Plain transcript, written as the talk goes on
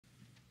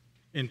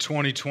In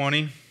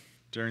 2020,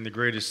 during the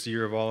greatest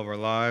year of all of our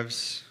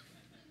lives,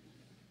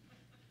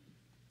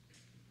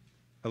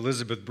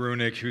 Elizabeth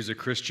Brunig, who's a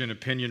Christian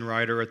opinion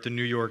writer at the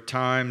New York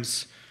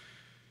Times,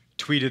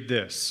 tweeted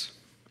this: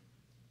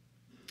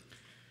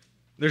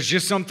 "There's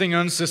just something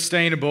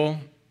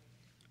unsustainable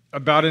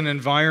about an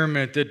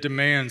environment that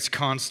demands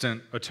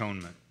constant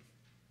atonement,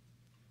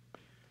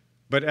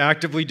 but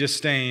actively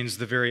disdains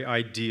the very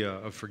idea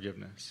of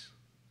forgiveness.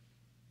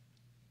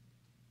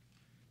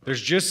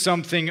 There's just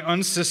something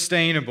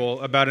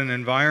unsustainable about an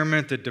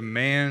environment that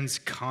demands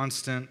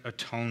constant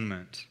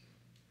atonement,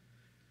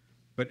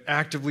 but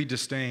actively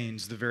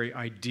disdains the very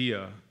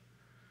idea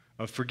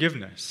of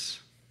forgiveness."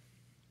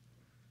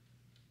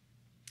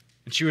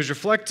 And she was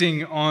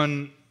reflecting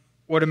on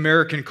what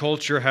American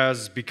culture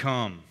has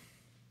become.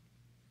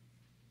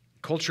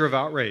 Culture of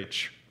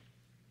outrage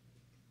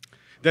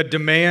that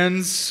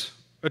demands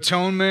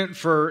atonement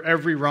for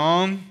every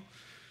wrong,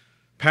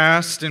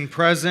 past and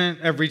present,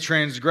 every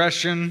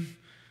transgression,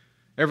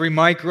 every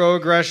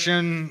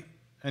microaggression,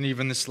 and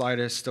even the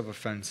slightest of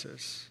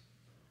offenses.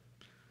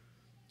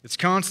 It's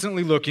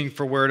constantly looking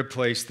for where to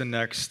place the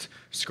next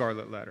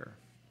scarlet letter.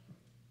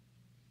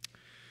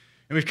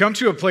 And we've come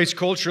to a place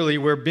culturally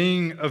where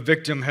being a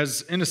victim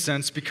has, in a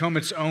sense, become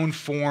its own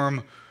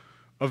form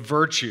of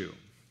virtue,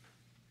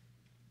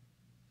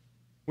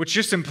 which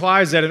just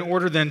implies that in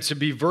order then to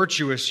be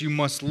virtuous, you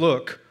must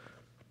look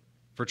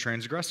for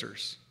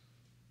transgressors.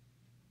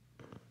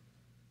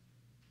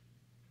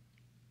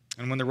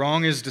 And when the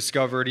wrong is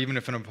discovered, even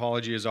if an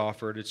apology is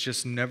offered, it's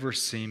just never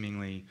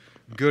seemingly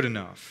good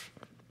enough.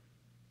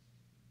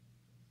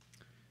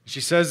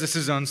 She says this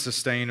is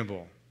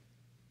unsustainable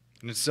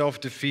and it's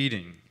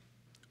self-defeating.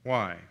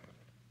 Why?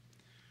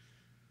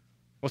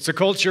 Well, it's a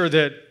culture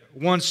that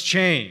wants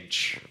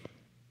change.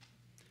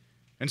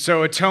 And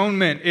so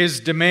atonement is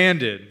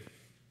demanded.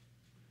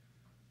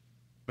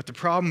 But the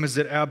problem is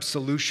that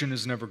absolution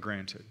is never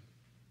granted,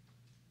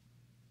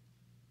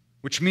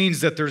 which means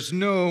that there's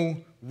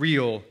no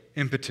real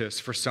impetus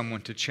for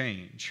someone to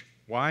change.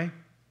 Why?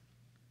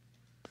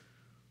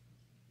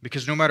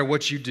 Because no matter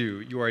what you do,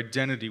 your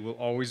identity will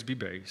always be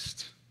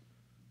based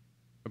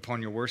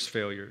upon your worst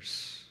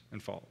failures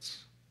and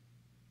faults.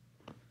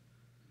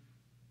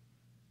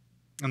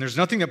 And there's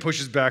nothing that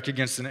pushes back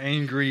against an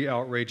angry,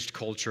 outraged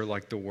culture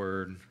like the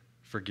word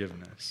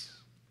forgiveness.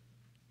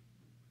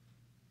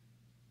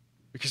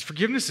 Because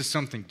forgiveness is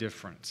something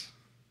different.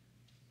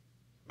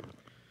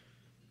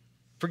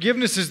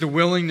 Forgiveness is the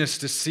willingness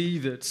to see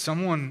that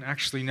someone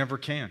actually never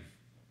can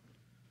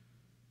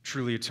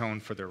truly atone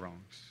for their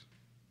wrongs.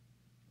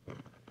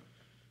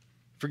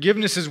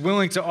 Forgiveness is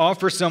willing to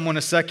offer someone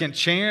a second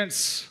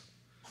chance.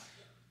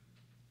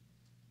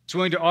 It's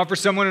willing to offer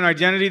someone an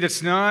identity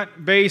that's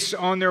not based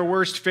on their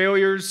worst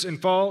failures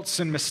and faults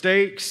and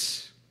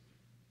mistakes.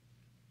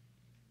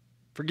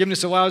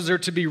 Forgiveness allows there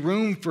to be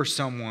room for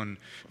someone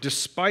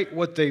despite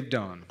what they've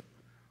done.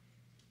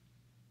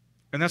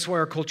 And that's why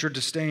our culture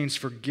disdains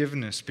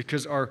forgiveness,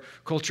 because our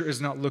culture is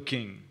not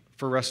looking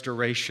for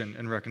restoration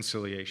and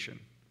reconciliation.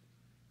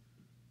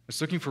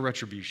 It's looking for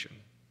retribution.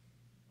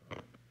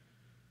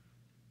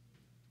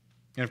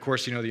 And of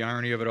course, you know, the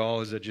irony of it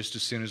all is that just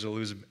as soon as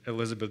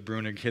Elizabeth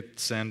Brunig hit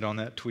send on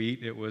that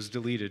tweet, it was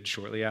deleted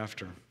shortly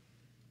after.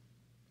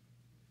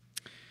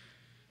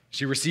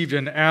 She received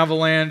an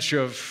avalanche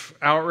of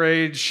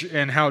outrage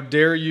and how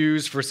dare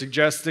yous for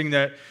suggesting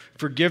that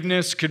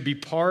forgiveness could be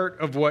part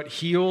of what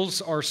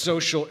heals our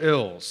social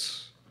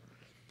ills.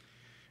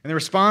 And the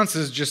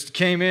responses just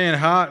came in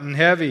hot and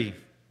heavy.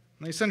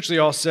 They essentially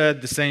all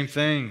said the same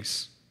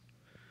things.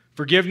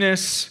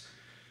 Forgiveness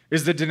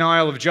is the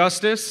denial of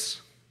justice.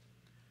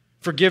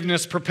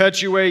 Forgiveness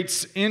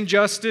perpetuates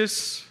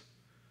injustice.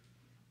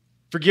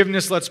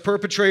 Forgiveness lets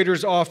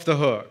perpetrators off the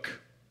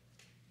hook.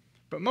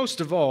 But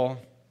most of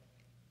all,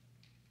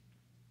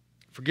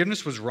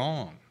 forgiveness was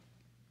wrong.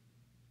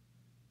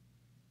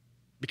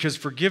 Because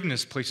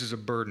forgiveness places a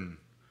burden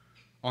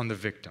on the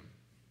victim.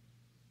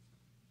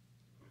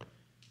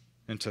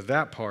 And to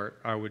that part,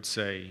 I would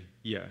say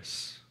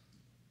yes.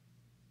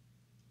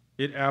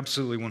 It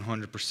absolutely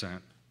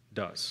 100%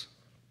 does.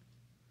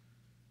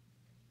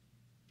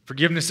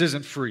 Forgiveness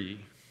isn't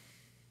free.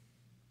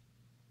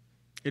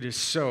 It is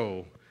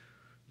so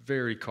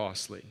very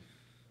costly.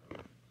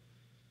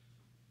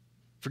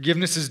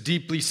 Forgiveness is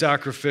deeply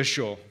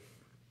sacrificial.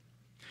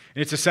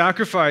 And it's a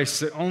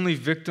sacrifice that only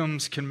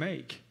victims can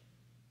make.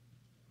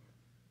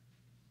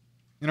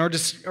 And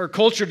our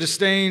culture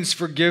disdains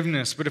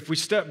forgiveness, but if we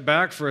step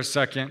back for a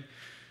second,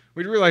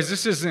 we'd realize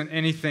this isn't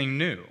anything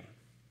new.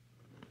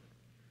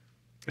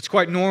 It's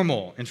quite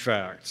normal, in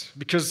fact,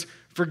 because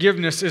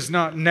forgiveness is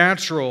not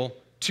natural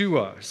to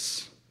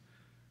us.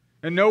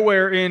 And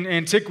nowhere in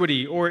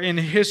antiquity or in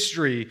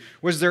history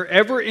was there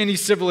ever any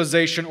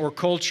civilization or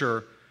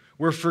culture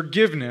where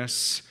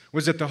forgiveness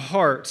was at the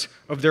heart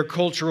of their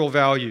cultural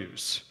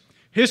values.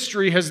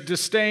 History has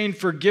disdained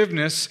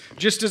forgiveness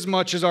just as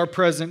much as our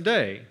present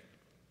day.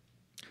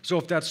 So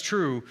if that's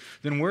true,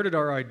 then where did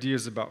our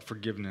ideas about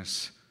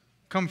forgiveness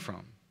come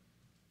from?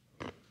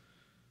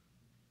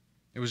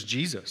 It was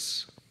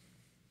Jesus.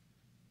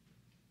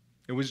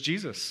 It was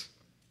Jesus.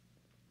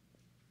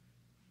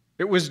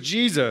 It was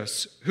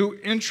Jesus who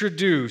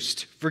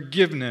introduced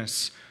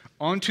forgiveness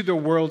onto the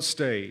world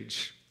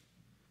stage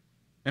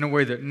in a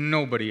way that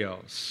nobody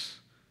else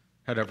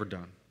had ever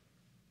done.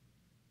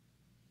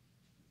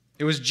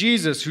 It was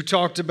Jesus who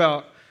talked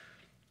about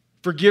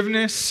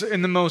forgiveness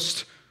in the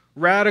most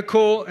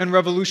radical and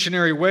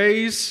revolutionary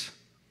ways.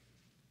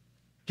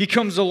 He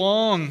comes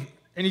along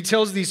and he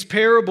tells these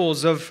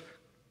parables of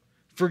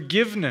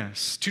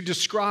forgiveness to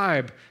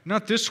describe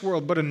not this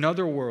world, but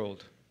another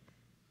world.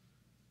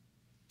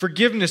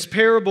 Forgiveness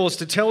parables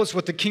to tell us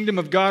what the kingdom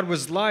of God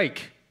was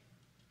like.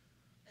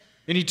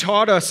 And he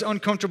taught us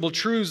uncomfortable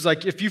truths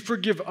like if you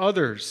forgive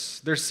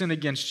others their sin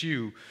against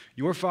you,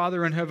 your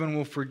Father in heaven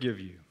will forgive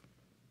you.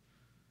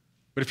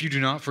 But if you do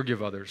not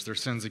forgive others their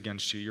sins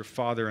against you, your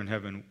Father in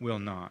heaven will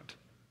not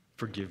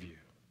forgive you.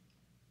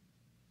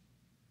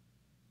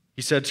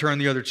 He said, turn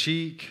the other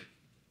cheek,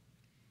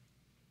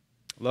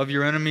 love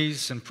your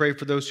enemies, and pray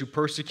for those who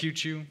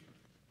persecute you.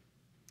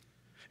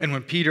 And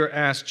when Peter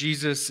asked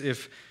Jesus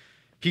if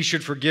he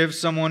should forgive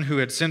someone who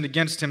had sinned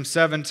against him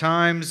 7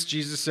 times,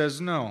 Jesus says,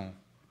 no,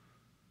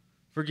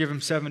 forgive him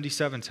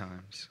 77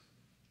 times.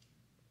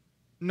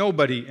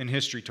 Nobody in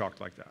history talked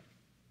like that.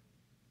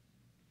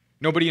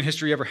 Nobody in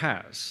history ever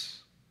has.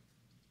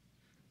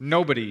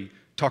 Nobody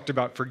talked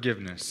about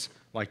forgiveness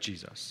like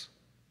Jesus.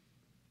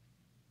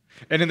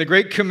 And in the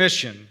Great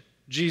Commission,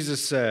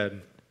 Jesus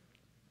said,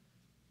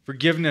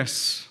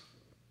 forgiveness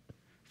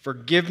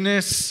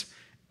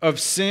of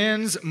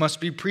sins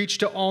must be preached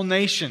to all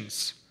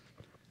nations.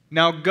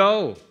 Now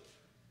go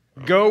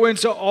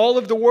into all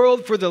of the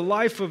world for the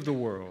life of the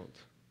world.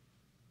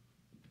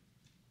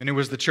 And it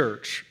was the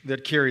church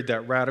that carried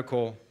that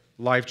radical,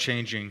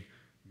 life-changing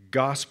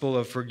gospel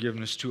of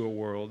forgiveness to a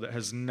world that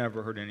has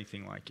never heard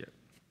anything like it.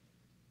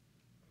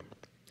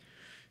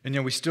 And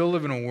yet we still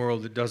live in a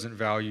world that doesn't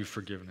value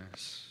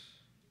forgiveness.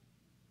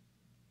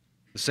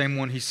 The same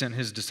one he sent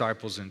his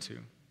disciples into.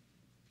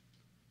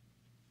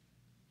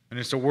 And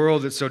it's a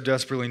world that so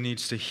desperately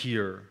needs to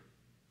hear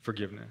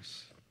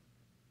forgiveness.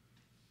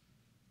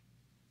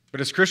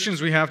 But as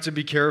Christians, we have to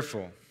be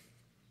careful.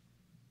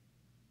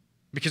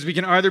 Because we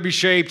can either be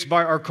shaped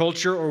by our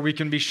culture or we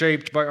can be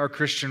shaped by our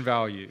Christian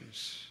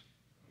values.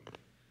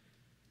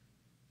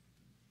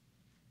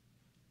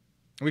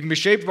 We can be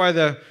shaped by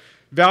the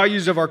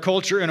values of our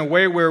culture in a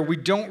way where we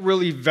don't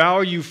really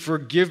value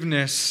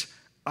forgiveness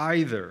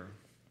either.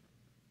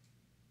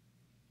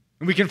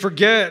 And we can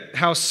forget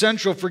how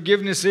central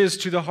forgiveness is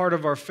to the heart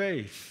of our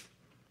faith.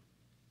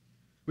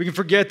 We can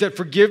forget that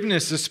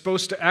forgiveness is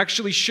supposed to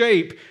actually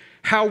shape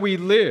how we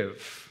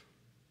live.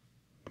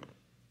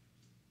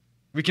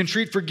 We can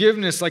treat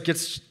forgiveness like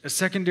it's a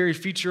secondary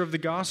feature of the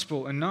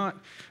gospel and not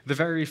the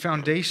very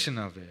foundation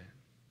of it.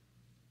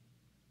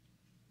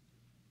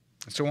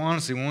 So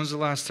honestly, when was the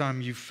last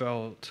time you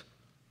felt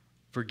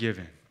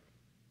forgiven?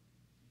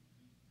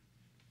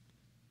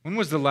 When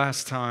was the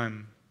last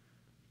time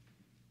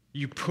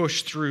you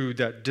pushed through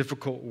that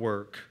difficult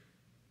work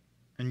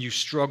and you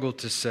struggled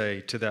to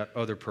say to that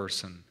other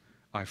person,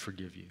 I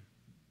forgive you?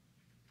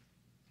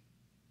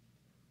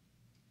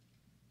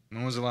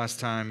 When was the last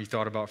time you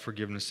thought about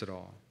forgiveness at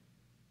all?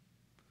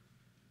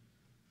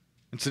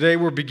 And today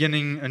we're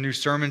beginning a new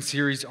sermon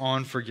series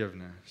on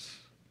forgiveness.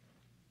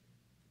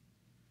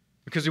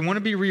 Because we want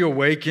to be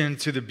reawakened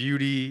to the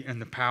beauty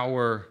and the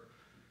power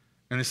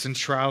and the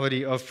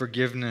centrality of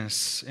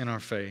forgiveness in our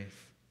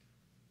faith.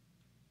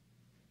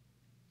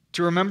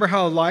 To remember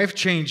how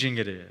life-changing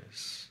it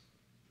is.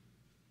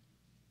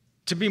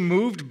 To be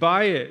moved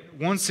by it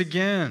once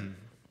again.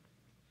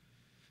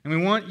 And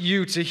we want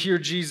you to hear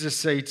Jesus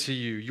say to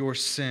you, your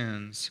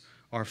sins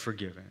are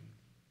forgiven.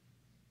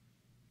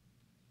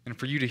 And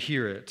for you to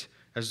hear it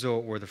as though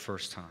it were the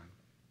first time.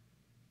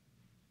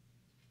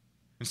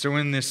 And so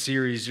in this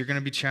series, you're going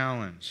to be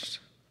challenged.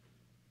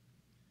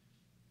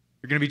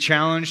 You're going to be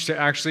challenged to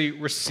actually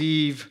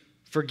receive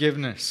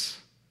forgiveness.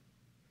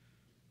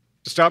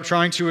 To stop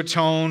trying to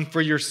atone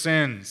for your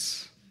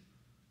sins.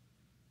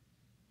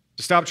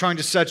 To stop trying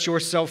to set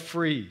yourself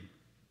free.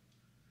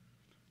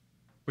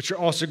 But you're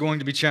also going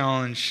to be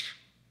challenged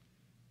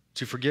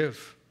to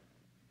forgive.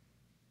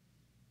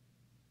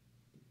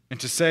 And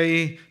to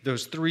say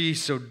those 3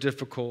 so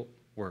difficult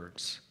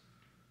words,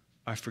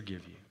 I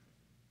forgive you.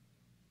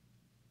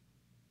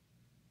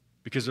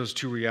 Because those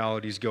 2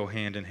 realities go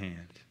hand in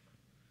hand.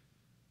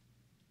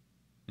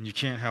 And you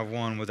can't have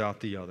one without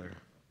the other.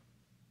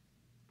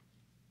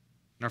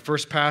 And our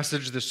first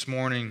passage this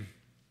morning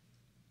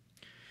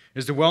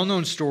is the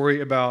well-known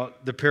story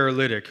about the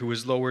paralytic who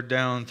was lowered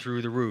down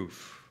through the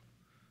roof.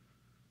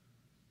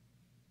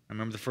 I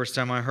remember the first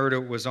time I heard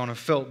it was on a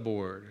felt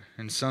board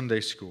in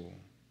Sunday school.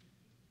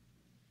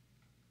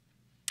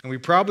 And we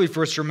probably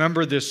first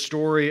remember this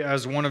story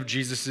as one of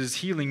Jesus'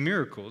 healing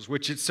miracles,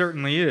 which it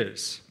certainly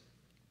is.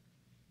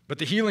 But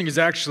the healing is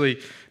actually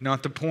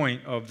not the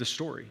point of the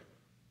story.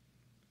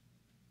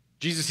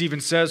 Jesus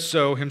even says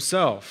so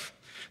himself.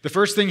 The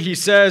first thing he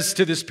says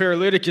to this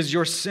paralytic is,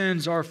 your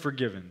sins are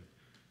forgiven.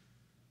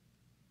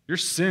 Your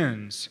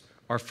sins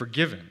are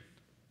forgiven.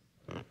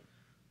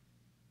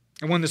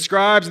 And when the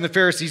scribes and the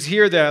Pharisees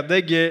hear that,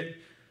 they get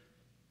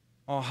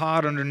all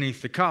hot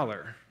underneath the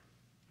collar.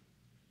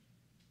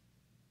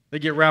 They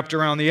get wrapped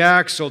around the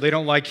axle. They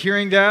don't like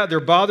hearing that. They're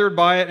bothered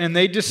by it, and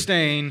they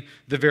disdain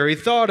the very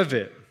thought of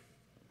it.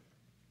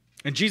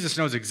 And Jesus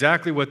knows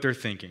exactly what they're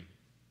thinking.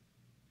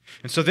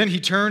 And so then he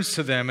turns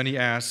to them and he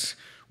asks,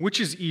 which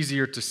is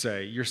easier to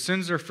say, your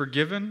sins are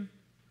forgiven,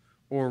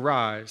 or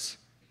rise,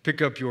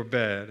 pick up your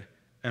bed,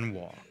 and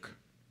walk?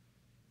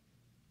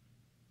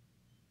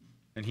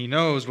 And he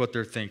knows what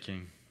they're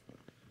thinking.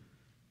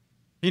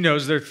 He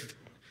knows they're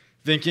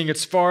thinking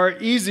it's far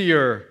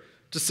easier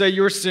to say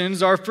your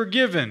sins are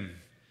forgiven.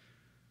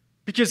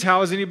 Because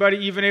how is anybody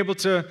even able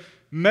to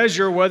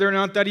measure whether or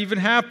not that even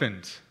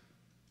happened?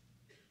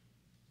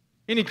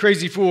 Any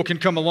crazy fool can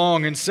come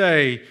along and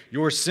say,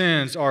 your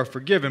sins are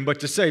forgiven. But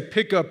to say,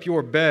 pick up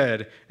your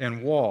bed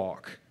and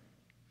walk,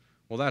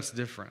 well, that's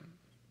different.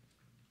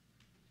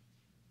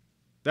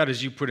 That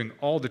is you putting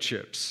all the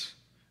chips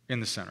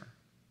in the center.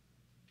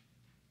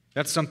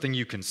 That's something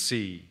you can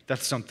see.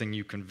 That's something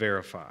you can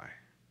verify.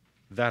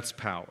 That's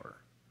power.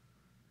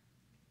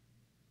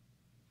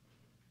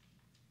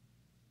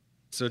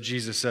 So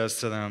Jesus says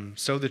to them,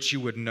 so that you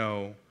would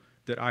know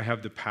that I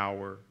have the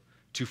power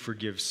to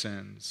forgive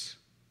sins.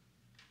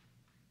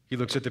 He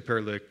looks at the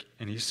paralytic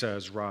and he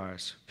says,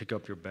 rise, pick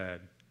up your bed,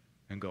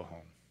 and go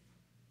home.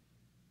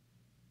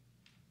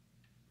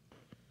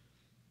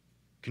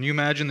 Can you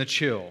imagine the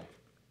chill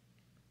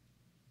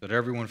that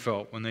everyone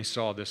felt when they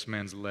saw this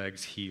man's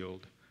legs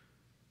healed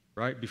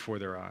right before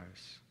their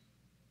eyes?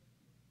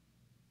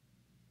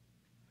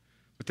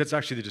 But that's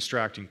actually the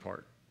distracting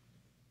part.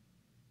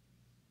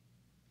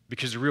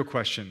 Because the real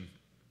question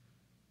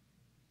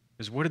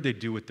is, what did they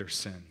do with their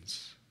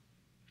sins?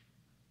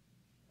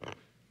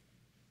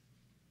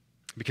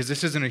 Because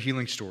this isn't a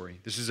healing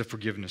story. This is a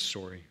forgiveness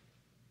story.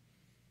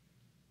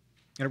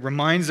 And it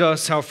reminds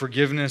us how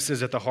forgiveness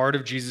is at the heart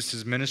of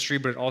Jesus' ministry,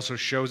 but it also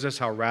shows us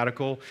how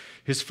radical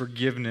his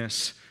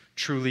forgiveness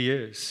truly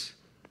is.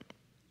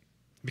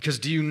 Because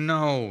do you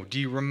know, do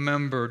you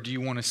remember, do you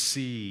want to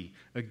see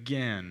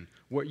again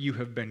what you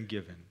have been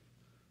given?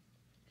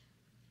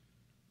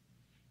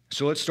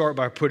 So let's start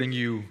by putting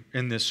you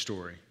in this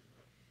story.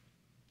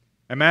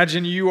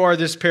 Imagine you are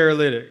this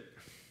paralytic.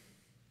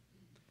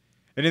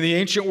 And in the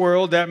ancient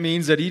world, that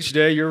means that each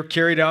day you're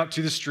carried out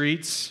to the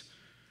streets.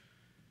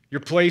 You're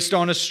placed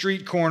on a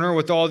street corner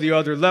with all the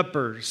other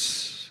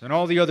lepers and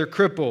all the other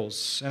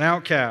cripples and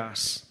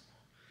outcasts.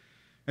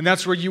 And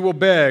that's where you will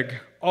beg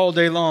all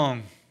day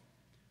long,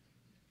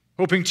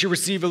 hoping to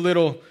receive a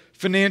little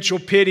financial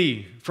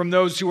pity from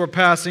those who are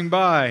passing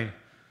by.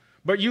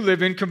 But you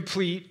live in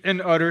complete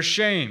and utter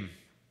shame.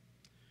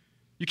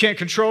 You can't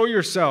control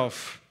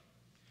yourself.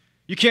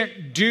 You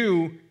can't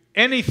do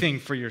anything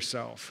for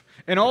yourself.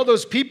 And all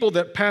those people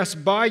that pass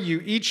by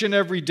you each and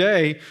every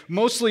day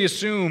mostly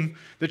assume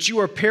that you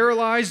are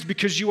paralyzed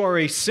because you are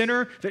a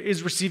sinner that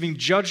is receiving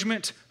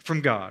judgment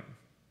from God.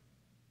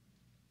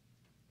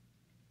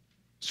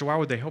 So why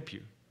would they help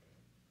you?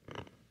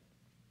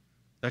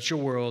 That's your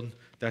world.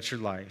 That's your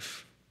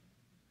life.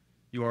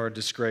 You are a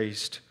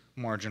disgraced,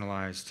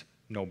 marginalized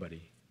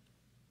nobody.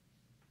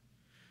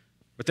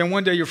 But then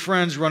one day your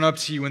friends run up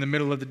to you in the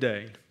middle of the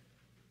day.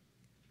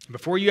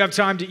 Before you have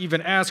time to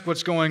even ask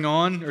what's going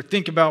on or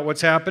think about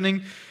what's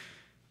happening,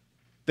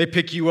 they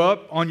pick you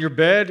up on your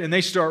bed and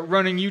they start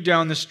running you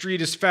down the street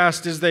as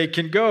fast as they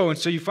can go. And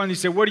so you finally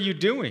say, what are you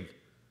doing?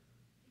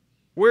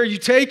 Where are you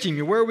taking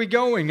me? Where are we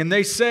going? And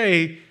they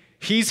say,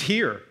 he's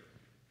here.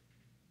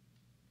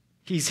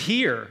 He's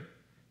here.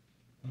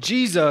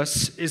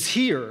 Jesus is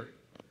here.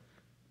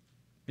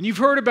 And you've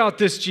heard about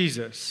this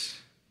Jesus.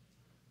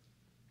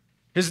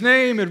 His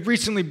name had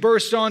recently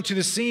burst onto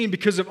the scene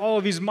because of all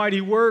of these mighty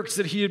works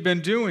that he had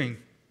been doing.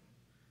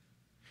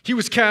 He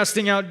was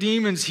casting out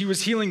demons. He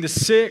was healing the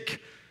sick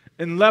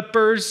and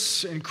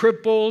lepers and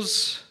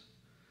cripples.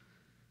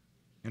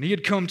 And he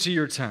had come to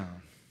your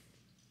town.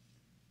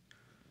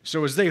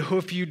 So as they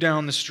hoof you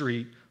down the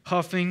street,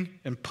 huffing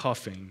and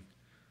puffing,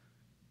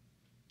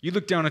 you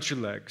look down at your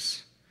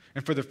legs,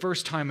 and for the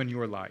first time in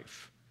your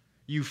life,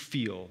 you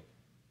feel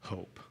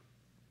hope.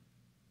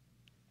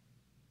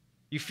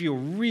 You feel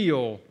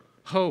real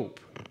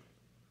hope.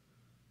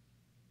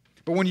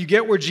 But when you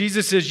get where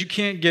Jesus is, you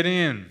can't get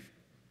in.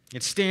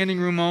 It's standing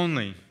room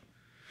only.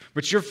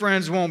 But your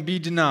friends won't be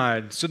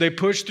denied. So they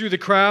push through the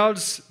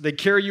crowds. They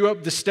carry you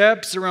up the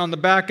steps around the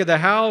back of the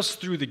house,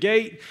 through the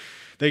gate.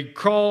 They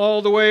crawl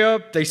all the way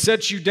up. They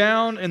set you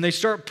down, and they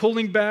start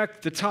pulling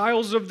back the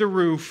tiles of the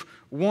roof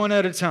one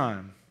at a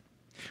time.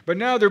 But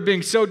now they're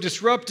being so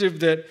disruptive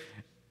that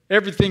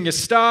everything is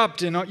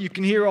stopped, and you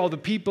can hear all the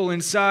people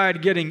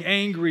inside getting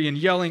angry and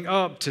yelling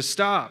up to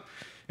stop.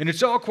 And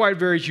it's all quite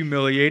very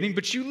humiliating,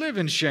 but you live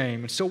in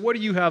shame. And so what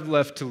do you have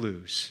left to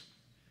lose?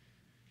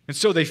 And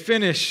so they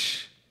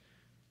finish.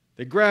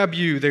 They grab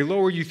you. They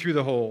lower you through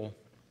the hole,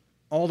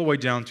 all the way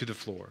down to the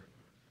floor.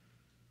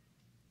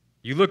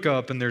 You look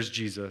up, and there's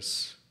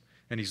Jesus,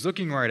 and he's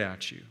looking right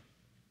at you.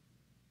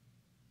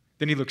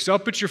 Then he looks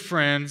up at your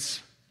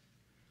friends,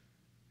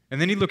 and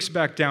then he looks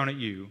back down at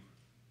you,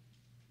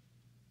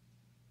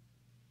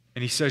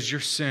 and he says,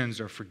 your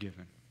sins are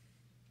forgiven.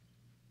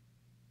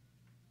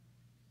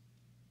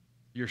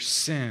 Your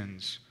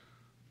sins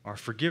are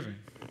forgiven.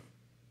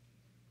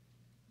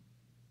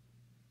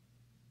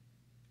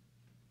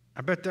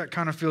 I bet that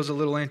kind of feels a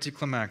little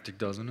anticlimactic,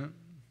 doesn't it?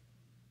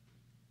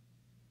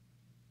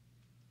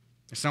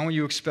 It's not what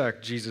you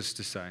expect Jesus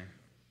to say.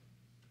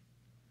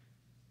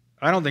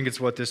 I don't think it's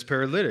what this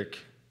paralytic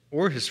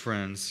or his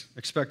friends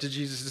expected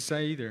Jesus to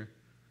say either.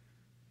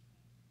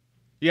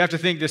 You have to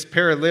think this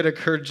paralytic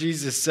heard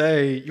Jesus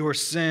say, your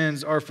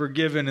sins are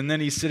forgiven, and then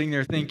he's sitting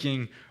there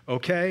thinking,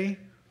 okay,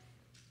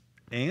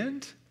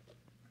 and?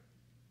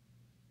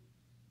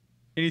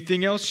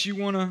 Anything else you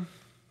want to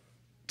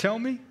tell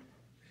me?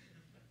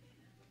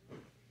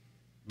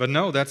 But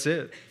no, that's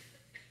it.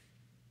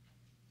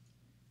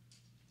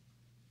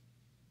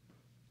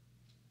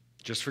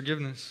 Just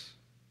forgiveness.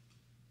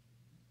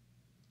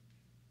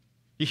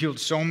 He healed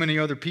so many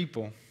other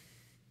people.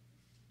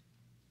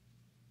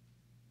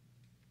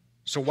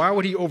 So why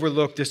would he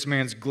overlook this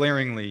man's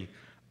glaringly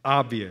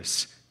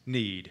obvious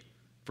need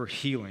for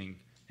healing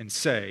and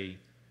say,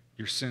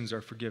 your sins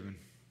are forgiven?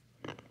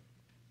 And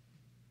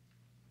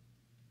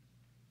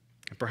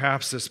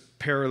perhaps this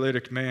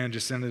paralytic man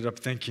just ended up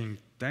thinking,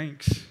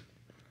 thanks.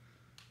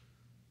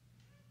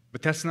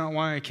 But that's not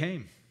why I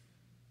came.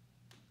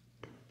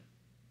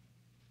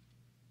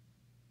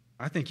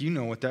 I think you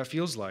know what that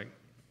feels like.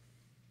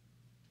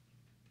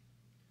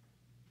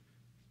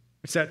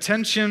 It's that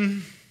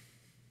tension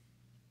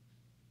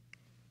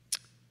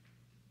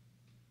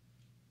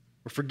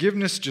where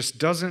forgiveness just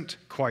doesn't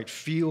quite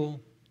feel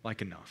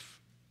like enough.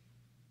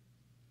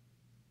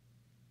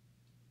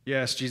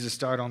 Yes, Jesus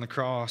died on the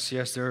cross.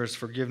 Yes, there is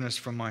forgiveness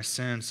from my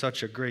sin.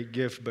 Such a great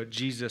gift. But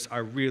Jesus, I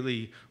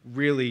really,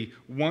 really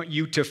want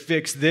you to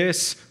fix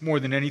this more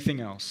than anything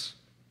else.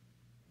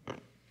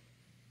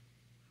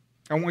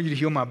 I want you to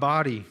heal my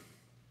body.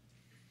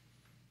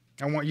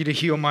 I want you to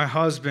heal my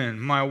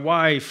husband, my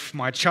wife,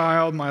 my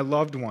child, my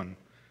loved one.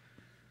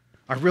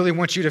 I really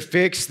want you to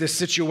fix this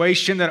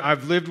situation that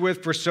I've lived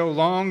with for so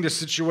long, this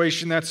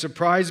situation that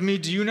surprised me.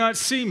 Do you not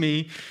see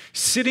me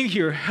sitting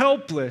here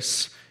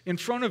helpless in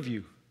front of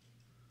you?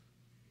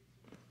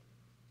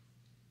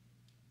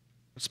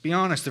 Let's be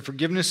honest, the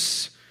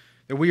forgiveness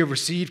that we have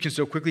received can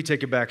so quickly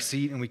take a back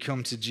seat, and we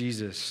come to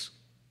Jesus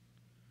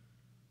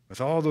with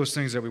all those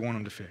things that we want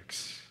him to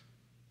fix.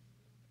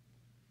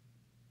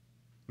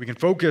 We can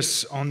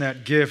focus on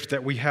that gift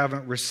that we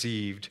haven't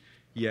received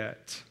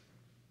yet.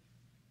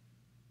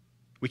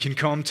 We can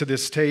come to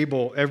this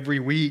table every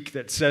week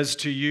that says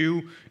to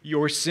you,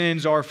 your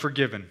sins are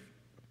forgiven.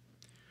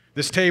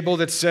 This table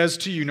that says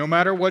to you, no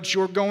matter what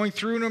you're going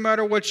through, no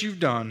matter what you've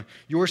done,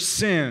 your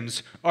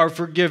sins are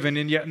forgiven.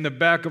 And yet in the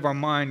back of our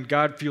mind,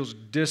 God feels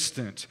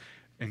distant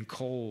and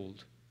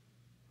cold.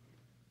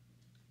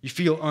 You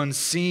feel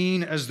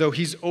unseen, as though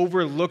he's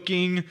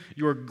overlooking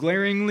your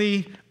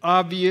glaringly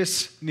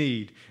obvious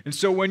need. And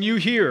so when you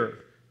hear,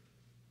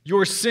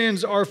 your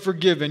sins are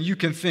forgiven, you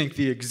can think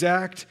the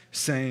exact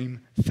same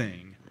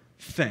thing.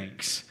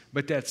 Thanks.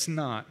 But that's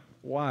not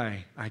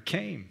why I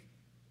came.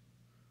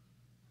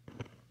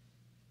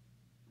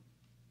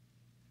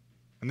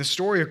 And the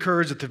story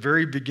occurs at the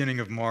very beginning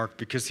of Mark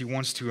because he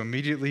wants to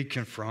immediately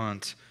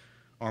confront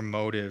our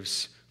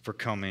motives for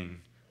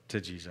coming to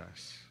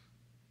Jesus.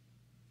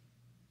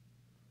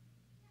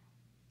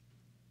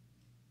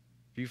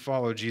 If you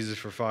follow Jesus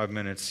for 5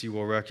 minutes, you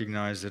will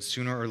recognize that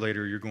sooner or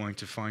later you're going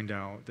to find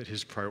out that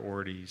his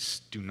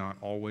priorities do not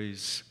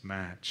always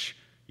match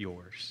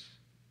yours.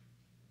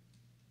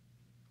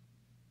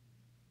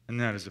 And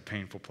that is a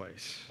painful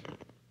place.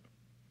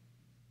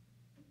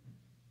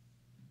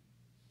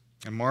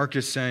 And Mark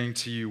is saying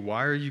to you,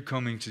 why are you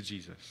coming to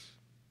Jesus?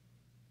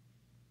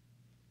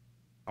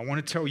 I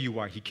want to tell you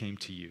why he came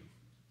to you.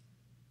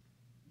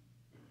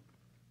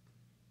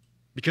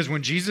 Because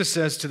when Jesus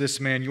says to this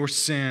man, your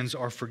sins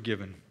are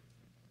forgiven,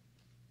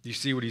 you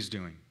see what he's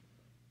doing.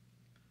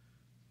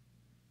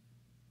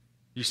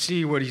 You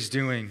see what he's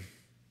doing.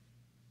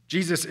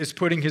 Jesus is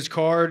putting his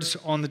cards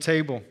on the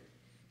table.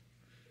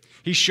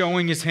 He's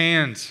showing his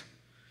hands.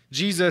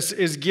 Jesus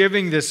is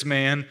giving this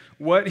man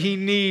what he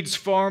needs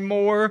far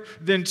more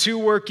than 2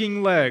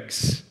 working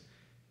legs.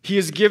 He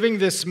is giving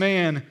this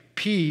man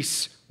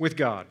peace with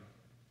God.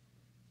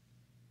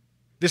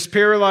 This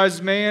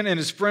paralyzed man and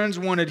his friends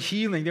wanted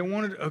healing. They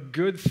wanted a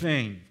good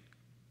thing.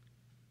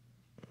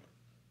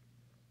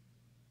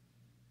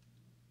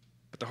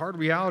 But the hard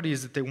reality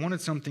is that they wanted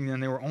something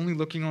and they were only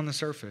looking on the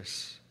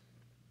surface.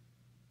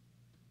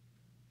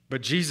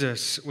 But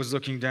Jesus was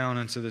looking down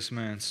into this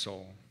man's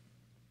soul.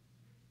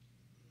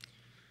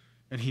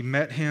 And he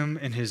met him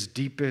in his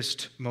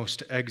deepest,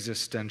 most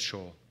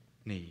existential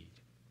need.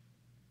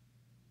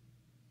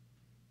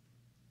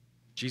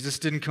 Jesus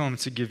didn't come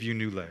to give you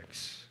new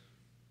legs.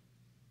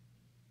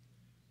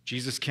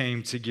 Jesus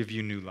came to give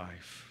you new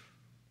life.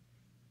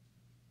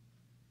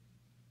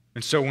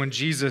 And so when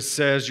Jesus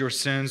says your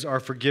sins are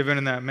forgiven,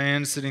 and that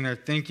man sitting there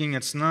thinking,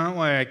 it's not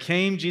why I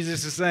came,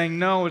 Jesus is saying,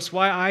 no, it's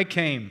why I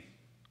came.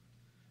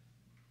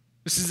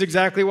 This is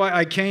exactly why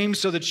I came,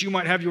 so that you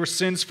might have your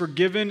sins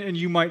forgiven and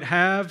you might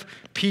have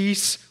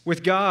peace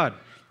with God.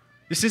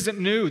 This isn't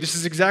new. This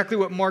is exactly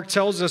what Mark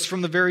tells us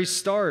from the very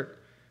start.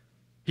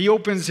 He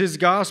opens his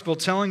gospel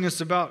telling us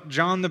about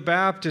John the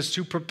Baptist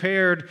who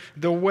prepared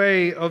the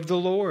way of the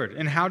Lord.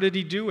 And how did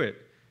he do it?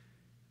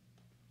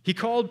 He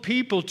called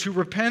people to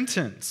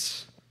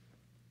repentance.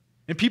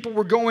 And people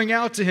were going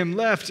out to him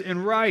left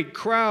and right,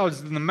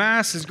 crowds, and the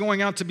masses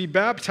going out to be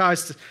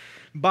baptized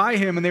by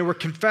him, and they were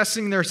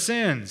confessing their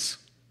sins.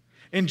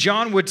 And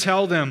John would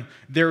tell them,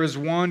 there is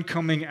one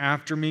coming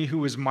after me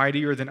who is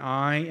mightier than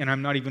I, and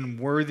I'm not even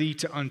worthy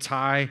to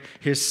untie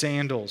his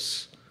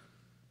sandals.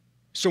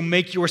 So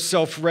make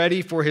yourself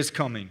ready for his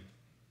coming.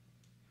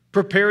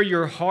 Prepare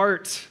your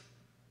heart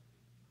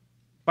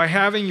by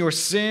having your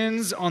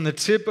sins on the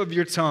tip of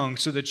your tongue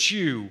so that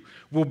you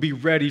will be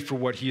ready for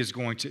what he is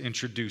going to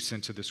introduce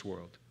into this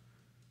world.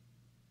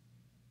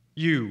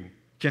 You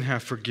can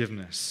have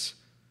forgiveness.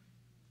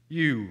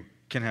 You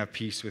can have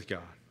peace with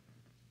God.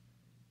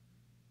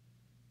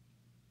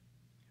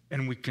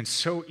 And we can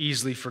so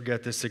easily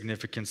forget the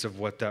significance of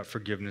what that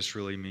forgiveness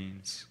really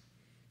means.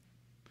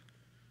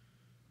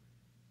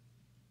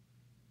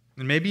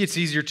 And maybe it's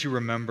easier to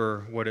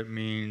remember what it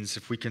means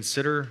if we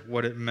consider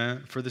what it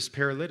meant for this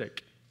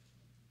paralytic.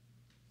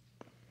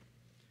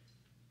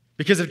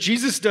 Because if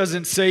Jesus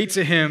doesn't say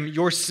to him,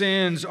 your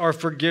sins are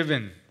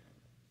forgiven,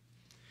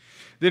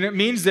 then it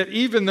means that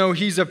even though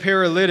he's a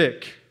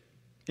paralytic,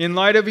 in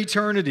light of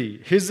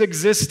eternity, his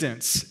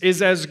existence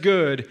is as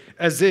good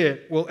as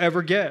it will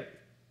ever get.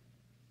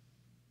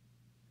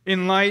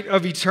 In light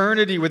of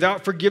eternity,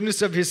 without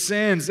forgiveness of his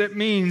sins, it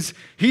means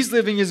he's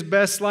living his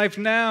best life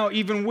now,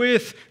 even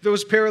with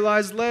those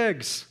paralyzed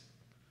legs.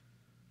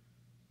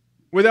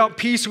 Without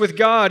peace with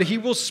God, he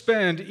will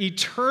spend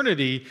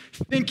eternity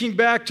thinking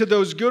back to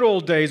those good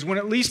old days when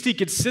at least he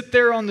could sit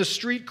there on the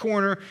street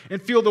corner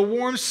and feel the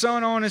warm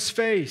sun on his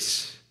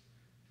face.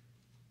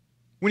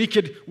 When he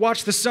could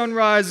watch the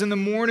sunrise in the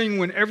morning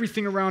when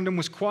everything around him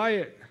was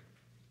quiet.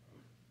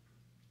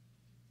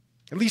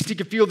 At least he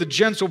could feel the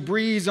gentle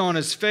breeze on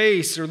his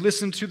face or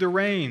listen to the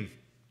rain.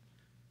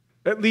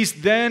 At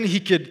least then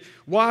he could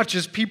watch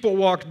as people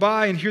walked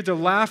by and hear the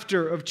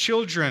laughter of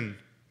children.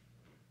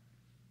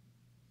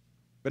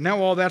 But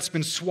now all that's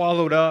been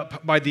swallowed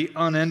up by the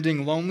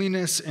unending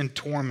loneliness and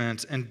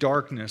torment and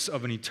darkness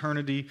of an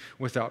eternity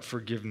without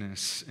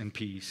forgiveness and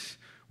peace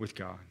with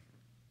God.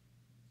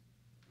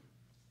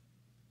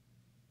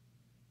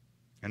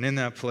 And in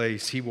that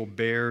place, he will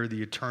bear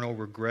the eternal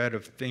regret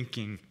of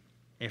thinking,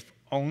 if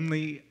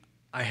only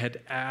I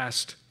had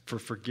asked for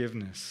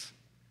forgiveness.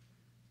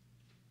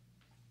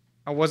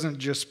 I wasn't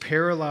just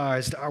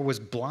paralyzed, I was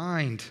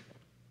blind.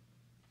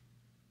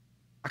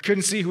 I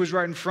couldn't see who was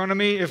right in front of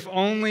me. If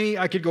only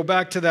I could go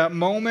back to that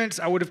moment,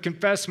 I would have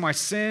confessed my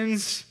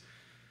sins.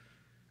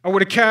 I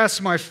would have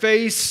cast my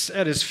face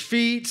at his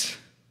feet.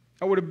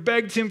 I would have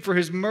begged him for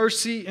his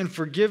mercy and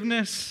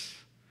forgiveness.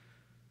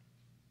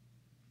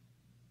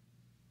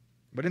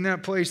 But in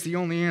that place, the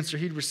only answer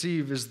he'd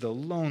receive is the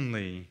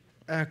lonely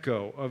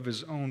echo of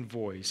his own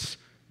voice,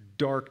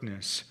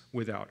 darkness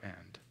without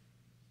end.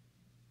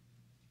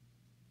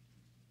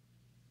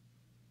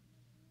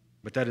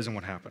 But that isn't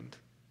what happened.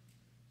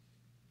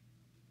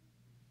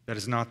 That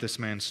is not this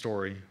man's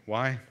story.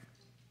 Why?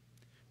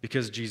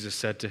 Because Jesus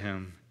said to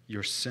him,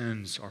 your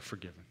sins are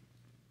forgiven.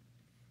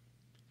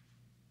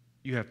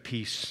 You have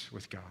peace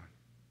with God.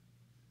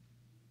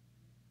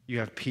 You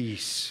have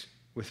peace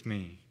with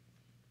me.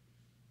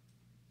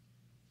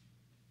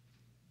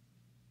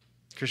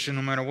 Christian,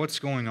 no matter what's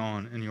going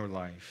on in your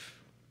life,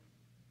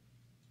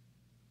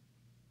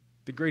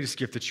 the greatest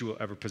gift that you will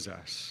ever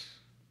possess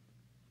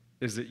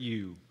is that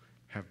you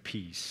have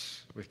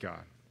peace with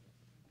God.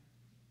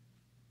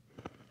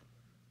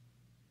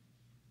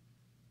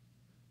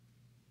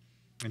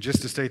 And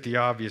just to state the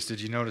obvious, did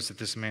you notice that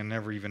this man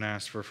never even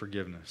asked for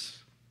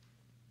forgiveness?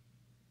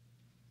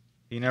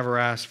 He never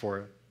asked for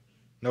it.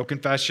 No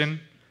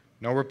confession,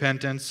 no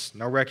repentance,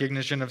 no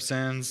recognition of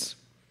sins.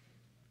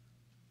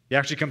 He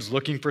actually comes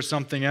looking for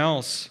something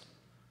else.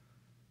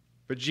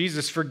 But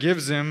Jesus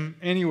forgives him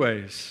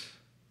anyways.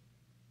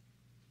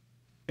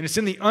 And it's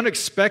in the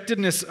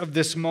unexpectedness of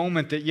this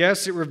moment that,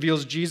 yes, it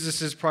reveals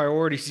Jesus'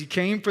 priorities. He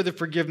came for the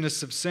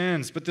forgiveness of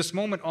sins, but this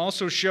moment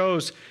also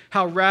shows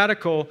how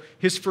radical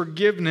his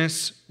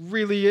forgiveness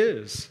really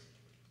is.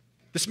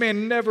 This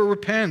man never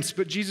repents,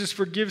 but Jesus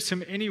forgives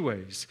him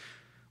anyways.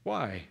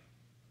 Why?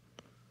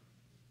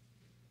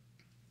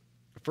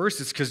 First,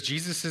 it's because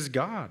Jesus is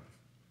God.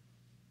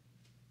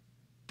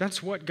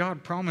 That's what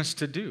God promised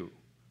to do.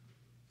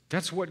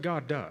 That's what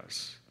God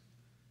does.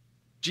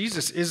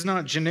 Jesus is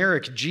not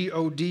generic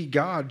G-O-D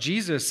God.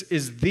 Jesus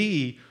is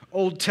the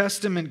Old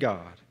Testament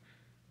God.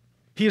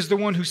 He is the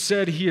one who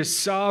said he is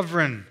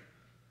sovereign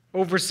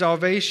over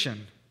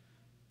salvation.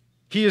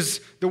 He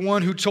is the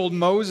one who told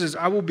Moses,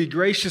 I will be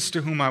gracious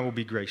to whom I will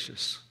be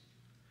gracious.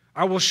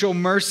 I will show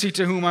mercy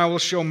to whom I will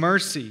show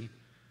mercy.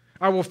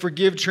 I will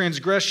forgive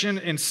transgression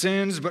and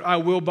sins, but I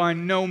will by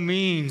no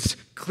means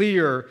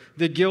clear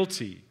the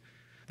guilty.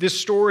 This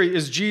story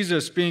is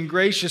Jesus being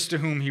gracious to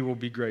whom he will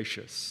be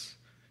gracious,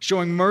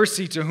 showing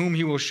mercy to whom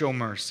he will show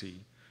mercy.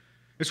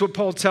 It's what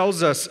Paul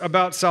tells us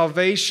about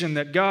salvation,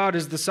 that God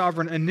is the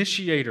sovereign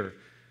initiator.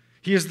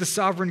 He is the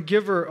sovereign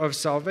giver of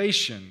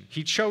salvation.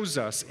 He chose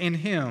us in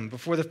him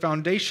before the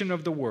foundation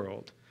of the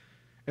world.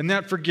 And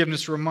that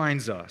forgiveness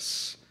reminds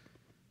us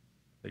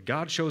that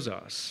God chose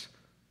us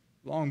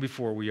long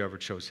before we ever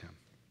chose him.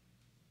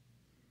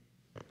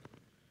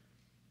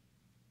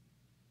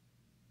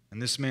 And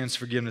this man's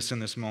forgiveness in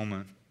this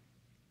moment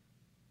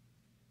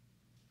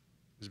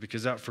is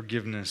because that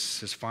forgiveness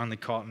has finally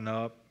caught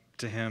up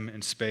to him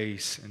in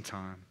space and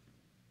time.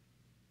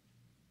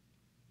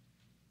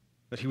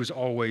 That he was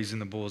always in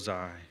the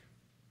bullseye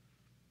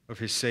of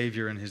his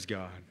Savior and his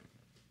God.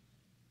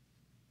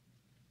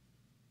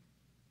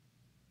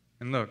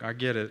 And look, I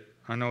get it.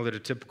 I know that a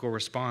typical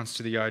response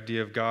to the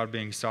idea of God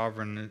being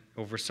sovereign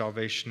over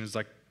salvation is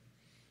like,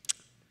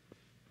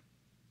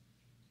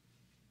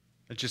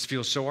 it just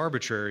feels so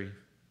arbitrary.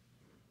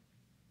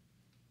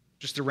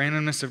 Just the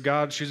randomness of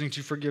God choosing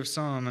to forgive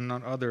some and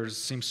not others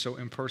seems so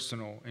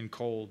impersonal and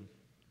cold.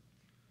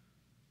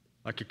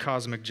 Like a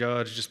cosmic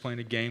judge just playing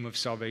a game of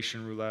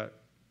salvation roulette.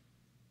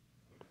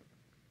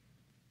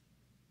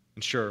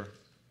 And sure,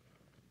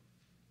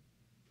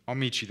 I'll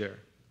meet you there.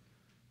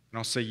 And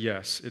I'll say,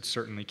 yes, it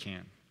certainly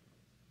can.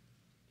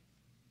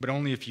 But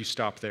only if you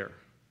stop there.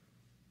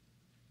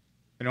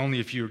 And only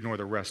if you ignore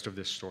the rest of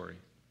this story.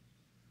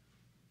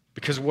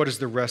 Because what does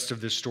the rest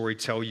of this story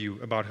tell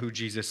you about who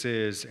Jesus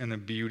is and the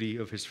beauty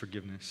of his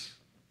forgiveness?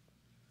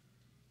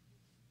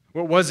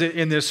 What was it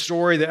in this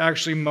story that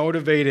actually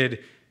motivated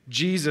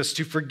Jesus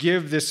to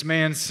forgive this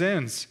man's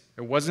sins?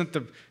 It wasn't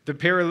the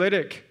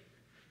paralytic.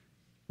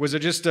 Was it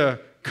just a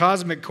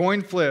cosmic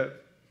coin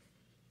flip?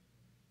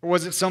 Or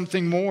was it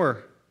something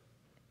more?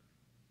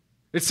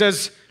 It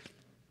says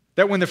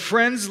that when the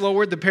friends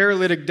lowered the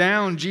paralytic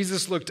down,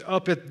 Jesus looked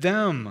up at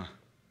them.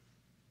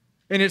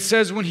 And it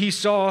says when he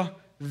saw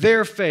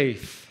their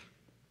faith,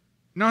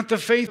 not the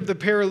faith of the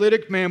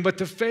paralytic man, but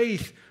the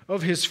faith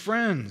of his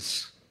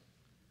friends.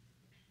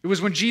 It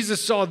was when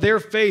Jesus saw their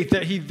faith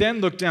that he then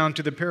looked down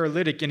to the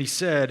paralytic and he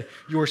said,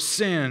 your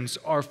sins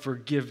are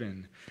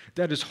forgiven.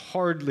 That is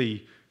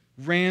hardly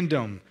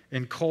random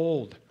and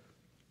cold.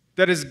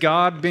 That is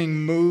God being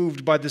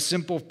moved by the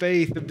simple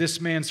faith of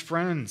this man's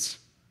friends.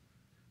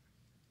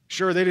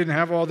 Sure, they didn't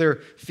have all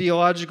their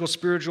theological,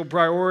 spiritual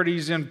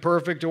priorities in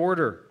perfect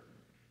order.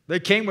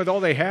 They came with all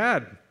they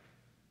had.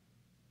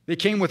 They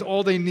came with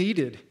all they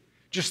needed.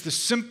 Just the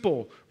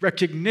simple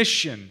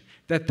recognition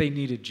that they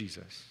needed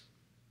Jesus.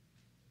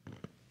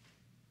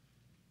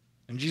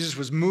 And Jesus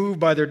was moved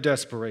by their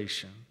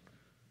desperation.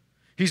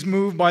 He's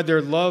moved by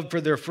their love for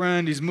their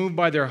friend. He's moved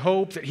by their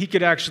hope that he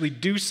could actually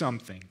do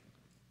something.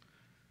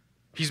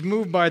 He's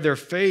moved by their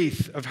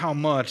faith of how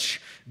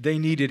much they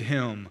needed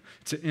him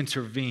to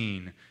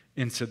intervene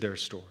into their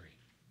story.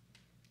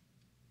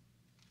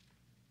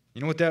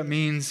 You know what that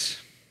means?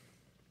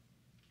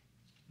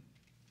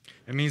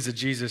 It means that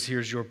Jesus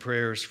hears your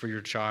prayers for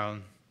your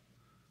child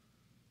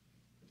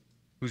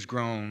who's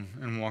grown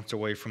and walked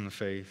away from the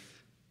faith.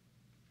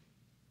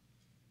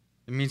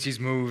 It means he's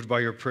moved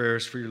by your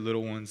prayers for your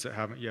little ones that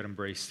haven't yet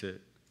embraced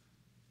it.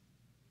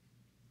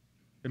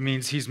 It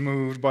means he's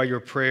moved by your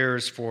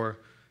prayers for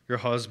your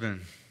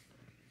husband,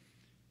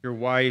 your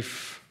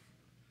wife,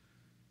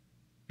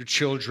 your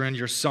children,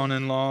 your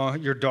son-in-law,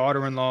 your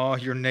daughter-in-law,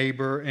 your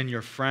neighbor, and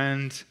your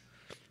friend.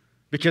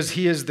 Because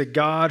he is the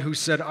God who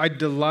said, I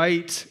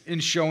delight in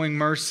showing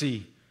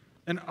mercy,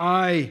 and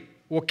I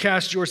will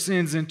cast your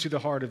sins into the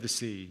heart of the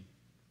sea.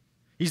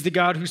 He's the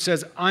God who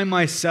says, I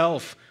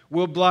myself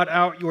will blot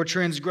out your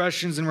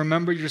transgressions and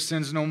remember your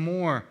sins no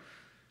more.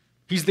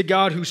 He's the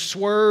God who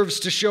swerves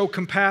to show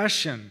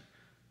compassion.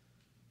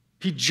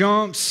 He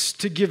jumps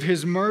to give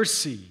his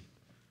mercy.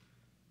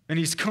 And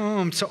he's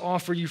come to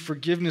offer you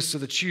forgiveness so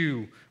that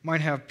you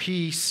might have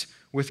peace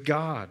with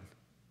God.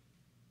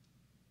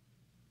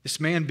 This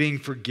man being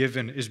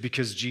forgiven is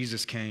because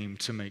Jesus came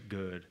to make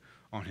good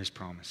on his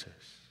promises.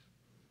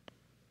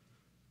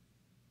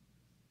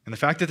 And the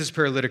fact that this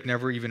paralytic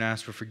never even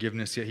asked for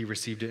forgiveness, yet he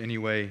received it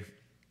anyway,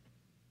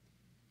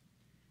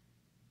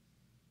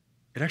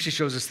 it actually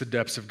shows us the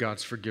depths of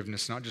God's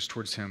forgiveness, not just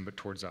towards him, but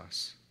towards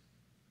us.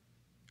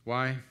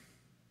 Why?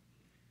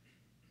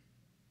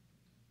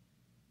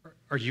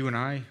 Are you and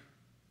I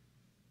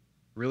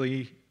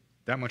really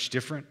that much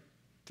different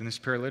than this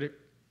paralytic?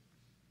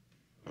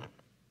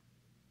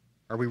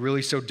 Are we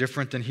really so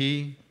different than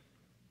he?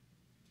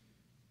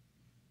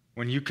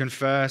 When you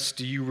confess,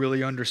 do you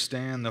really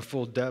understand the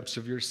full depths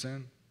of your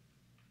sin?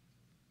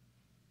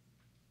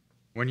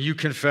 When you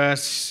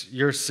confess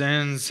your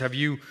sins, have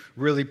you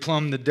really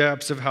plumbed the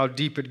depths of how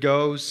deep it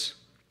goes?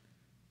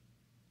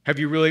 Have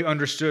you really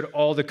understood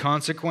all the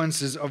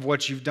consequences of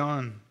what you've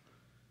done?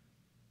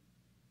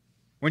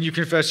 When you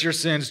confess your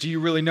sins, do you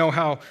really know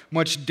how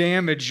much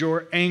damage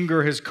your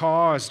anger has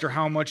caused or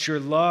how much your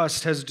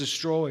lust has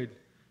destroyed?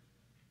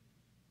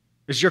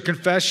 Is your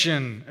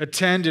confession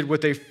attended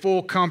with a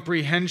full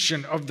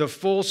comprehension of the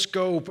full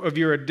scope of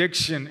your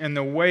addiction in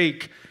the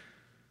wake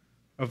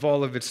of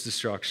all of its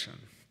destruction?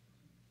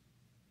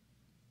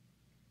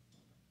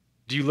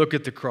 Do you look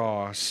at the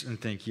cross and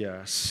think,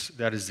 yes,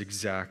 that is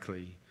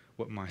exactly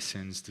what my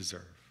sins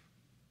deserve?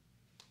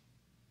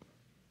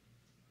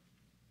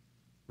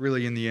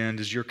 Really, in the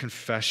end, is your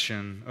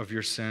confession of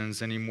your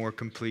sins any more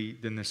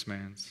complete than this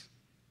man's?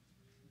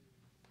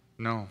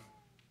 No.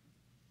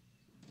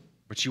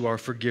 But you are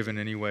forgiven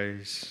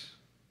anyways.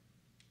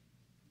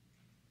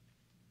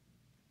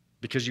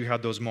 Because you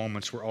had those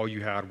moments where all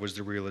you had was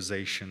the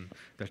realization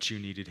that you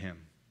needed him.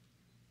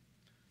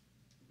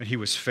 And he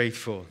was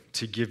faithful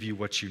to give you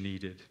what you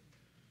needed,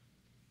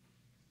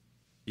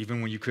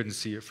 even when you couldn't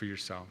see it for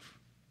yourself.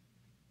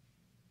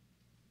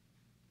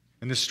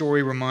 And this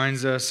story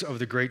reminds us of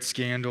the great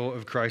scandal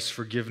of Christ's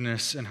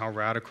forgiveness and how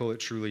radical it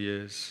truly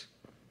is.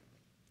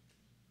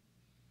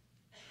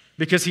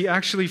 Because he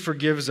actually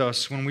forgives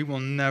us when we will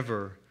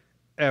never,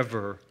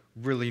 ever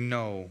really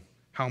know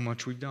how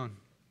much we've done.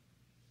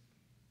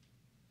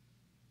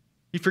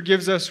 He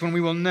forgives us when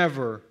we will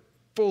never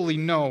fully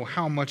know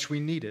how much we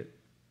need it.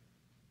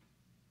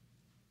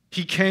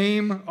 He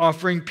came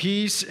offering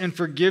peace and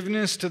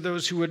forgiveness to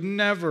those who would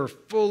never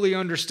fully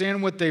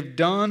understand what they've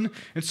done,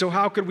 and so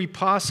how could we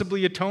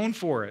possibly atone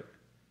for it?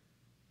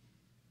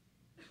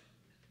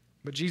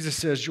 But Jesus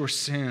says, your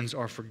sins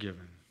are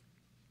forgiven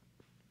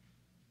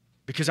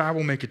because I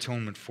will make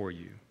atonement for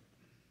you.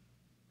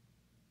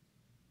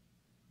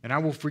 And I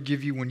will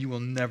forgive you when you will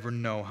never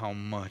know how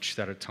much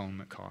that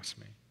atonement cost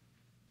me.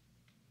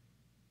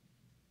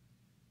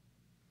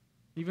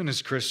 Even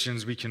as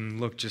Christians, we can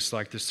look just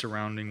like the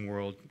surrounding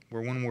world,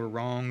 where when we're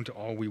wronged,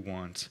 all we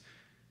want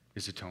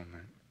is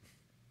atonement.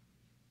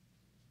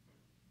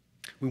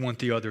 We want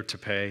the other to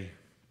pay.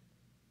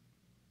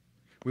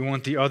 We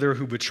want the other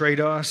who betrayed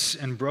us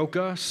and broke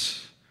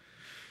us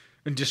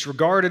and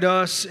disregarded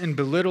us and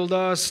belittled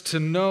us to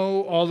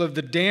know all of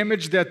the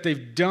damage that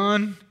they've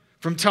done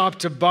from top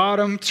to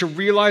bottom, to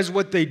realize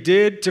what they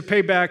did, to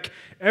pay back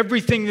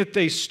everything that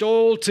they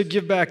stole, to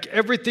give back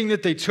everything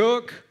that they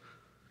took.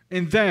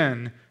 And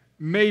then,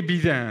 maybe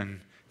then,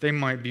 they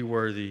might be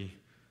worthy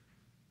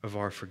of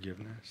our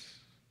forgiveness.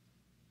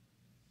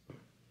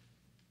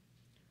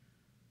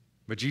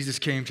 But Jesus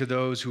came to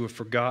those who have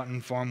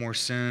forgotten far more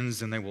sins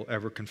than they will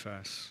ever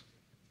confess.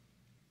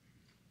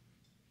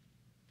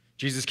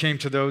 Jesus came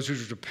to those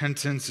whose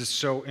repentance is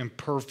so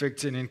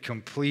imperfect and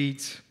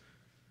incomplete.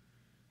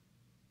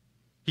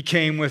 He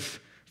came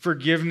with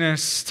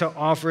forgiveness to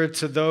offer it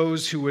to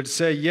those who would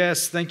say,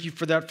 yes, thank you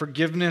for that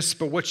forgiveness,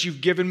 but what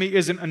you've given me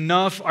isn't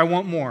enough. I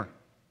want more.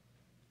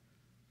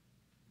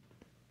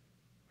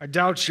 I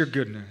doubt your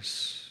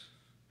goodness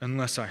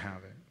unless I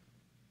have it.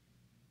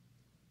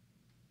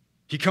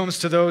 He comes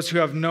to those who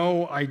have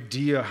no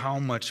idea how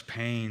much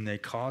pain they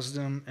caused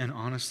them, and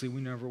honestly, we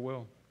never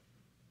will.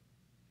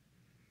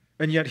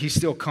 And yet he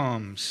still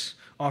comes,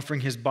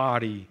 offering his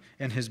body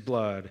and his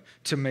blood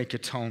to make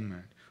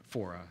atonement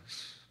for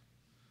us.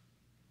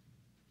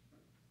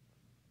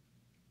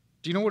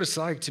 Do you know what it's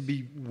like to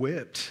be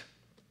whipped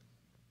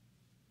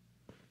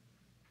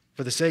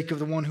for the sake of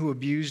the one who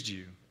abused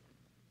you?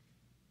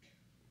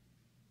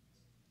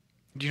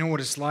 Do you know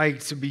what it's like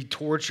to be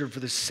tortured for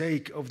the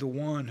sake of the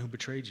one who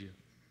betrayed you?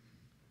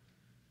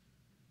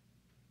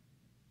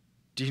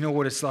 Do you know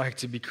what it's like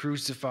to be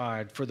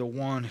crucified for the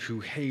one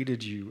who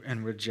hated you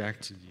and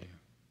rejected you?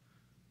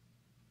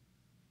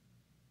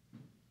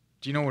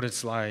 Do you know what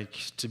it's like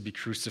to be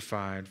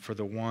crucified for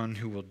the one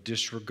who will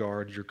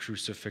disregard your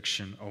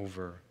crucifixion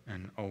over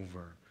and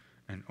over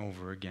and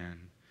over again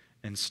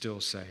and still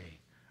say,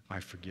 I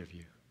forgive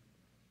you?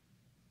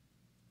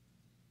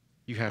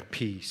 You have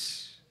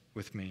peace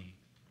with me.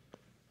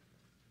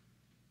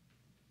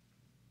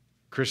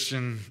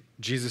 Christian,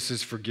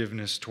 Jesus'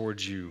 forgiveness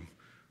towards you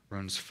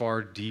runs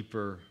far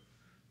deeper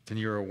than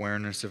your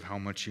awareness of how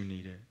much you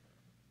need it.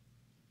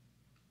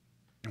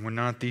 And were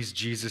not these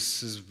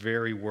Jesus'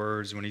 very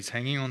words when he's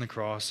hanging on the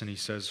cross and he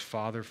says,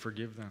 Father,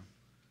 forgive them,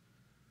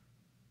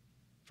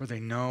 for they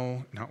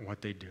know not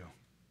what they do.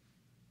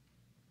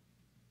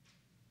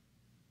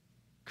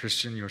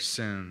 Christian, your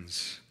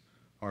sins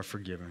are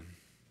forgiven.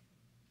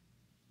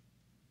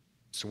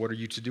 So what are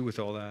you to do with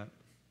all that?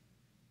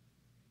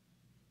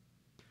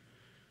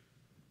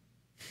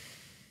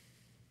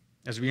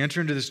 As we enter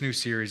into this new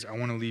series, I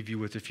want to leave you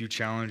with a few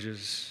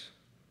challenges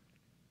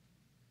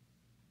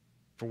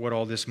for what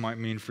all this might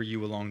mean for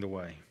you along the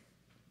way.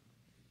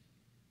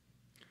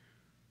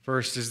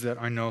 First is that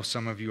I know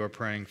some of you are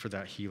praying for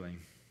that healing.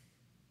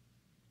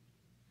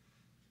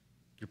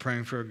 You're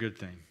praying for a good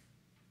thing.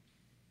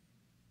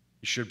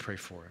 You should pray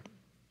for it.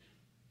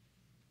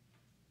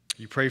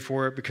 You pray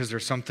for it because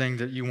there's something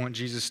that you want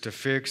Jesus to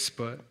fix,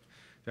 but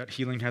that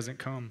healing hasn't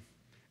come.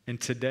 And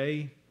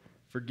today,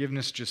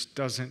 forgiveness just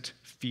doesn't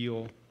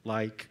feel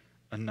like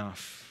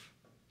enough.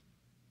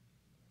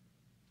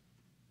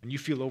 and you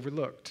feel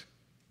overlooked.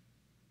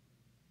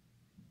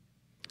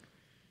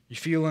 You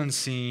feel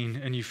unseen,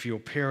 and you feel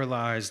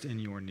paralyzed in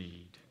your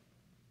need.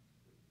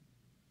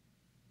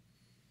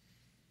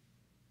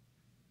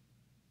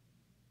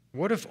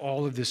 What if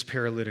all of this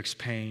paralytic's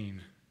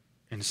pain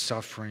and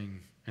suffering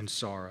and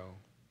sorrow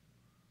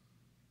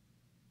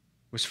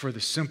was for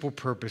the simple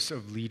purpose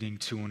of leading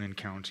to an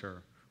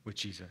encounter with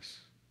Jesus?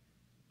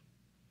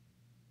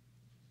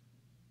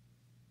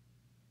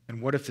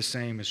 And what if the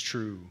same is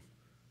true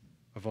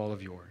of all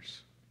of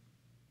yours?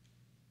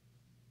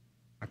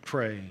 I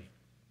pray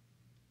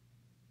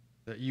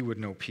that you would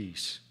know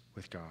peace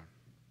with God.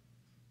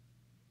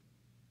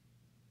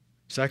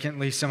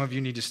 Secondly, some of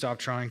you need to stop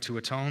trying to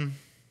atone.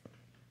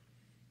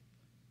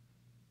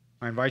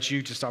 I invite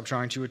you to stop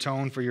trying to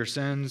atone for your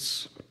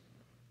sins.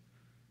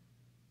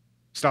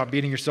 Stop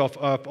beating yourself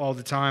up all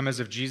the time as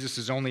if Jesus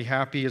is only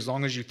happy as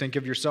long as you think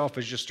of yourself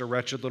as just a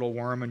wretched little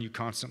worm and you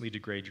constantly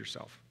degrade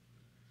yourself.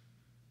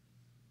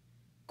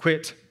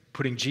 Quit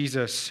putting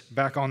Jesus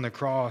back on the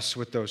cross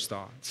with those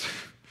thoughts.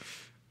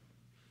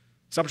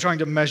 Stop trying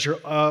to measure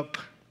up.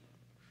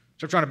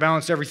 Stop trying to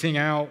balance everything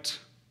out.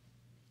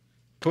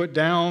 Put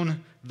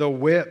down the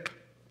whip.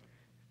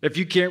 If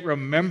you can't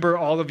remember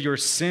all of your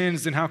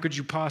sins, then how could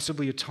you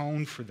possibly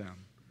atone for them?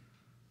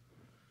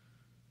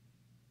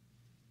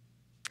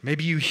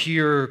 Maybe you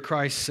hear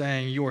Christ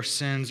saying your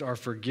sins are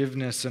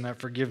forgiveness and that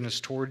forgiveness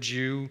towards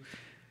you,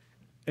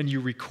 and you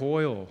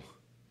recoil.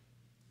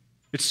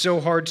 It's so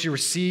hard to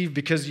receive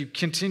because you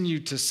continue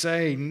to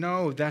say,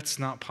 no, that's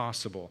not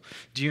possible.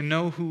 Do you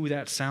know who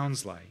that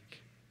sounds like?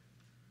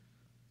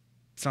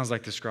 It sounds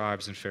like the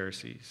scribes and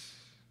Pharisees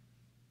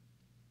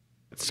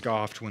that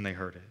scoffed when they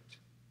heard it.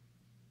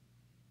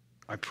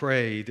 I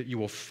pray that you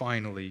will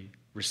finally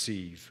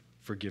receive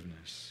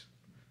forgiveness.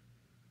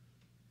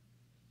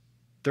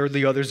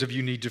 Thirdly, others of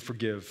you need to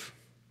forgive.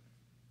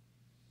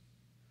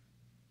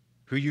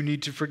 Who you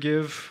need to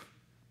forgive,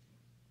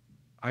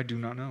 I do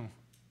not know.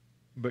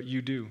 But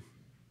you do.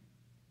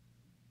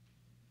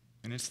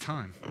 And it's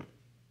time.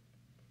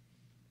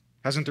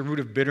 Hasn't the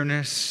root of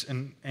bitterness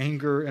and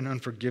anger and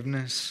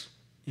unforgiveness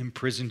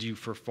imprisoned you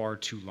for far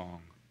too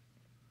long?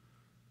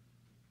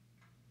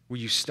 Will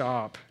you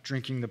stop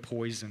drinking the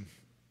poison?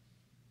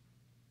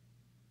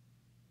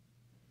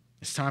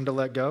 It's time to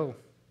let go.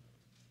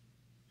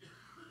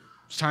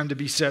 It's time to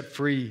be set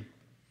free.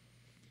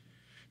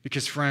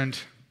 Because, friend,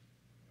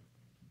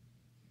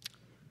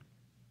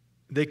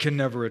 they can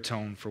never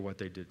atone for what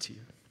they did to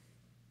you.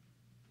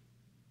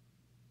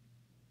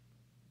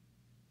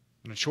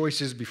 And the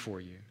choice is before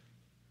you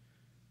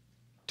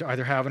to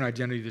either have an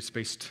identity that's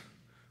based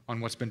on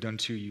what's been done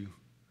to you,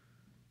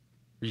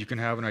 or you can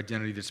have an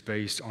identity that's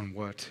based on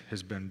what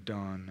has been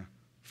done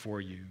for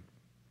you.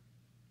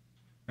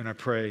 And I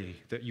pray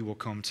that you will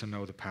come to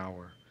know the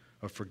power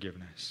of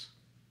forgiveness.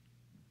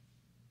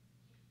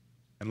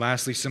 And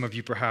lastly, some of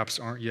you perhaps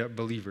aren't yet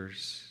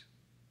believers.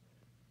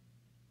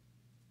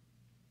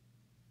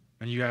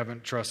 And you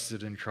haven't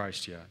trusted in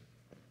Christ yet.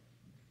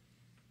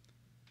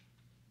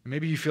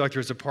 Maybe you feel like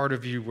there's a part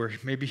of you where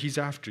maybe he's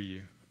after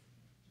you.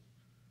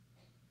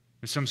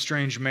 In some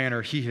strange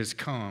manner, he has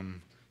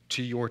come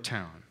to your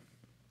town.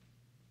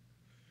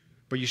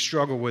 But you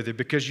struggle with it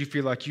because you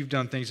feel like you've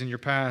done things in your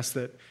past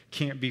that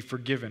can't be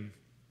forgiven.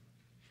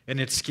 And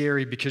it's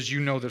scary because you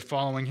know that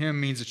following him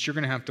means that you're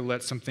going to have to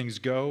let some things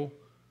go,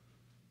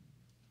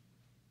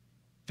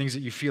 things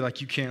that you feel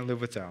like you can't live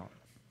without.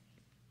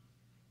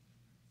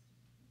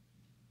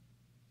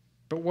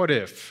 But what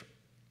if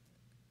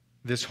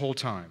this whole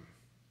time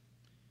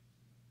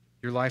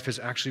your life has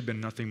actually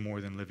been nothing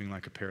more than living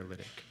like a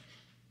paralytic?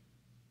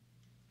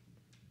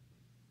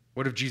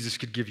 What if Jesus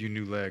could give you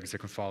new legs that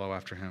can follow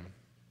after him?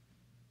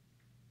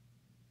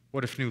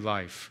 What if new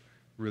life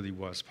really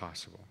was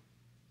possible?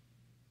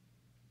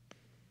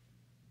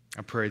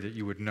 I pray that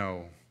you would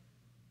know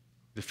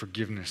the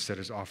forgiveness that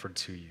is offered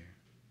to you.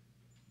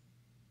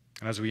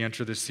 And as we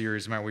enter this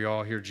series, might we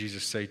all hear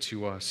Jesus say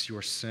to us,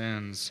 your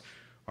sins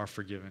are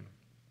forgiven.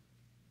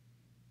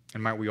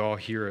 And might we all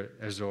hear it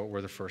as though it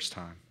were the first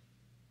time.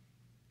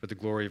 For the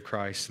glory of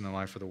Christ and the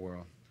life of the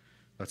world.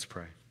 Let's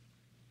pray.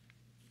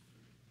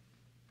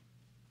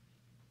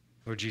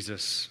 Lord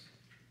Jesus,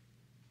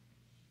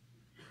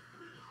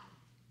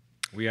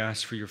 we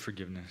ask for your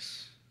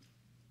forgiveness.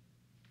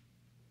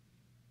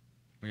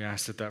 We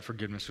ask that that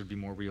forgiveness would be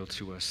more real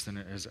to us than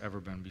it has ever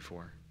been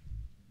before.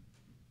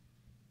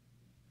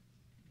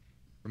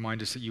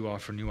 Remind us that you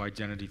offer new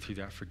identity through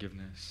that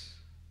forgiveness.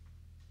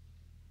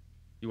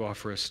 You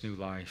offer us new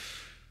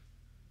life.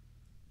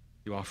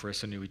 You offer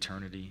us a new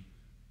eternity.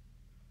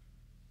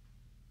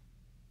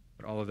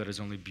 But all of that is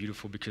only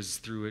beautiful because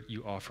through it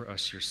you offer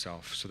us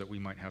yourself so that we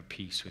might have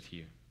peace with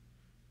you.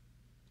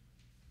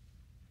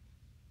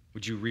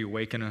 Would you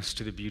reawaken us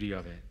to the beauty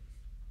of it?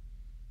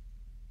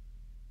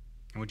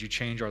 And would you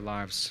change our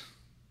lives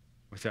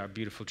with that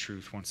beautiful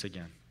truth once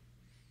again?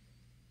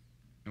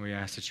 And we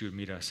ask that you would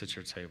meet us at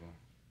your table,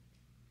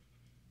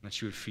 and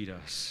that you would feed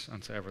us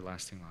unto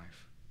everlasting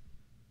life.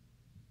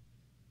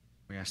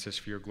 We ask this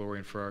for your glory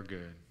and for our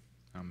good.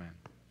 Amen.